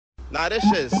Nah, this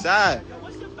shit is sad.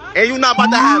 And you not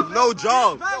about to have no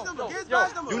job.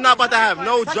 You not about to have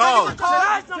no job.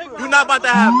 You not about to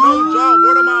have no job.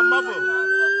 Word of my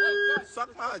mother.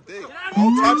 Suck my dick.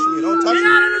 Don't touch me. Don't touch me.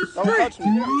 Don't touch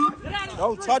me.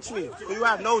 Don't touch me. You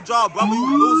have no job, brother.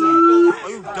 You losing. Are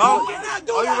you dumb?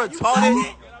 Are you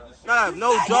retarded? I have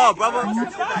no job, brother.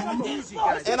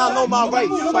 And I know my rights,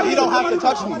 so he don't have to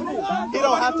touch me. He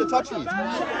don't have to touch me.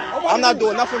 I'm not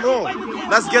doing nothing wrong.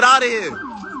 Let's get out of here.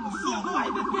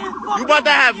 You about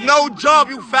to have no job,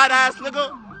 you fat ass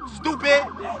nigga. Stupid.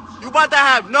 You about to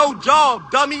have no job,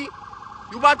 dummy.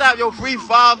 You about to have your free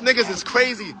 5. Niggas is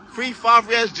crazy. Free 5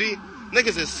 free SG.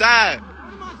 Niggas is sad.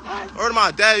 Heard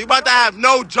my dad. You about to have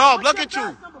no job. Look at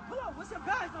you.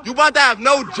 You about to have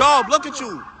no job. Look at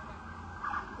you.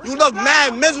 You look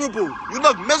mad miserable. You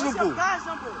look miserable.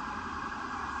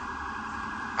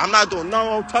 I'm not doing no,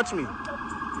 don't touch me.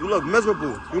 You look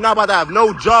miserable. You're not about to have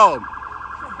no job.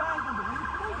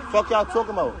 Fuck y'all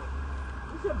talking about?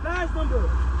 What's your badge number?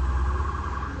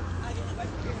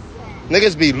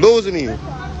 Niggas be losing me.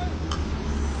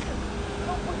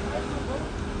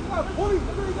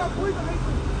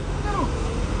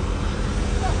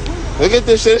 Look at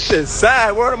this shit. This shit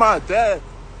sad. Word of my dad.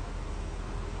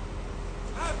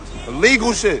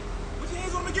 Illegal shit.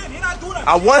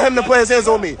 I want him to put his hands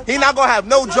on me. He not gonna have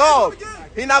no job.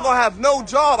 He not gonna have no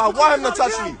job. I want him to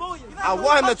touch me. I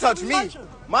want him to touch me.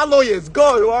 My lawyer is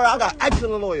good. All right? I got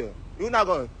excellent lawyer. He not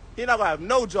gonna have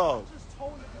no job.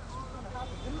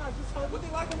 What they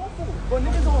lock him up for? But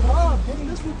niggas don't rob, gang.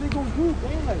 This what they gonna do,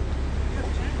 gang. Like,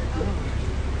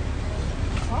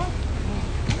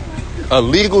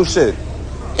 Illegal shit.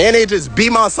 And they just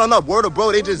beat my son up. Word of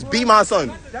bro, they just beat my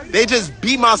son. They just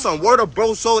beat my son. Word of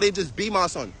bro, so they just beat my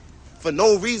son. For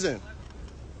no reason.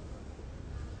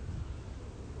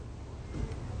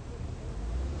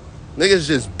 Niggas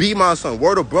just beat my son.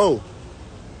 Word of bro.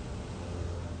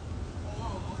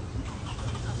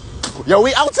 Yo,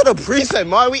 we out to the precinct,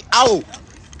 man. We out.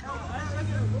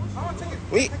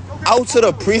 We out to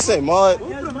the precinct, man.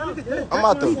 I'm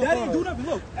out to. That ain't do nothing.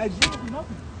 Look, as you do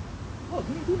nothing. Look,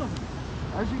 he didn't do nothing.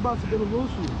 As you about to get a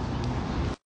lawsuit.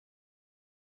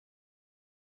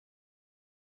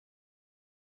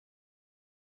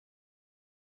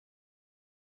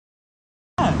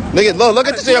 Nigga, look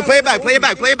at this shit. Play it back. Play it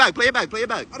back. Play it back. Play it back. Play it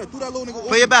back.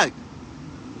 Play it back.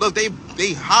 Look,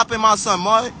 they hopping my son,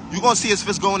 man. You gonna see his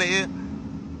fist go in the air?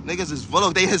 Niggas is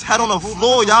look. They his head on the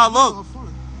floor, y'all.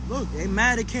 Look, they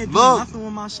mad. They can't do Look, nothing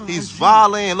with my son. He's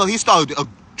violent. Look, he started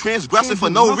transgressing for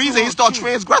no reason. He started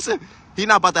transgressing. He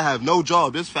not about to have no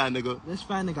job. This fat nigga. This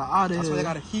fat nigga out of here. That's why they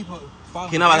gotta keep her.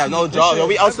 He not about to have no job. Yo,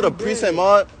 we out to the precinct,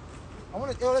 man. I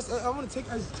wanna tell us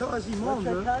mom,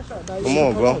 bro. Come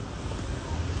on, bro.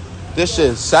 This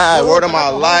shit sad. Word of my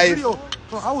life.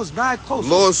 Bro, I was mad close.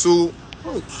 Lawsuit.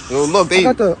 Yo, look, they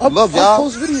got the look, y'all.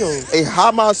 Close video. They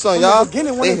hot my son, y'all.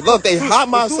 They hot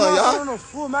my son, y'all.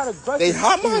 They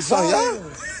hot my son, y'all.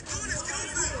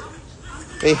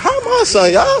 They hot my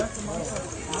son, y'all.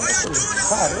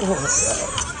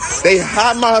 They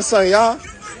hot my son, y'all.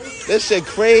 This shit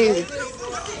crazy.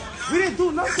 We didn't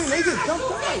do nothing. They just jumped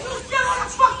out.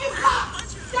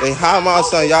 They hot my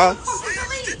son, y'all.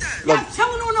 Look,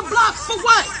 telling on the block for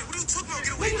what?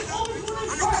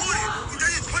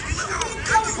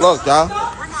 Look, y'all.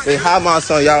 They hot my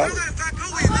son, y'all.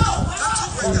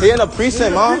 He in the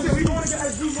precinct, mom.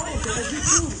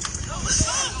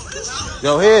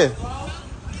 Yo, here.